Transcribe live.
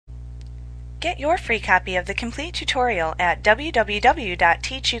Get your free copy of the complete tutorial at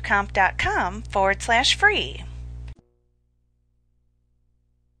www.teachucomp.com/free.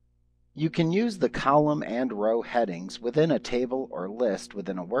 You can use the column and row headings within a table or list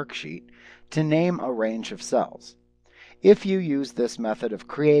within a worksheet to name a range of cells. If you use this method of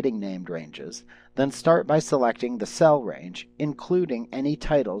creating named ranges, then start by selecting the cell range, including any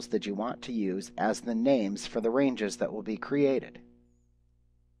titles that you want to use as the names for the ranges that will be created.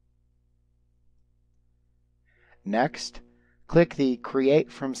 Next, click the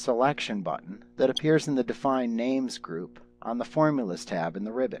Create from Selection button that appears in the Define Names group on the Formulas tab in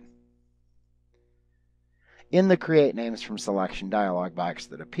the ribbon. In the Create Names from Selection dialog box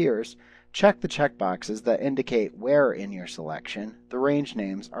that appears, check the checkboxes that indicate where in your selection the range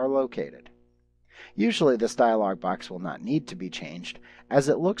names are located. Usually this dialog box will not need to be changed, as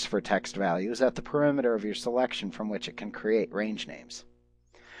it looks for text values at the perimeter of your selection from which it can create range names.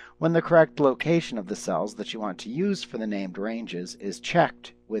 When the correct location of the cells that you want to use for the named ranges is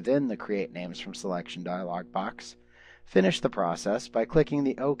checked within the Create Names from Selection dialog box, finish the process by clicking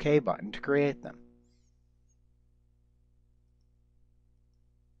the OK button to create them.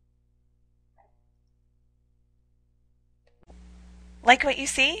 Like what you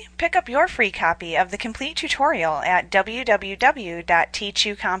see? Pick up your free copy of the complete tutorial at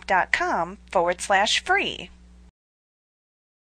www.teachucomp.com/free.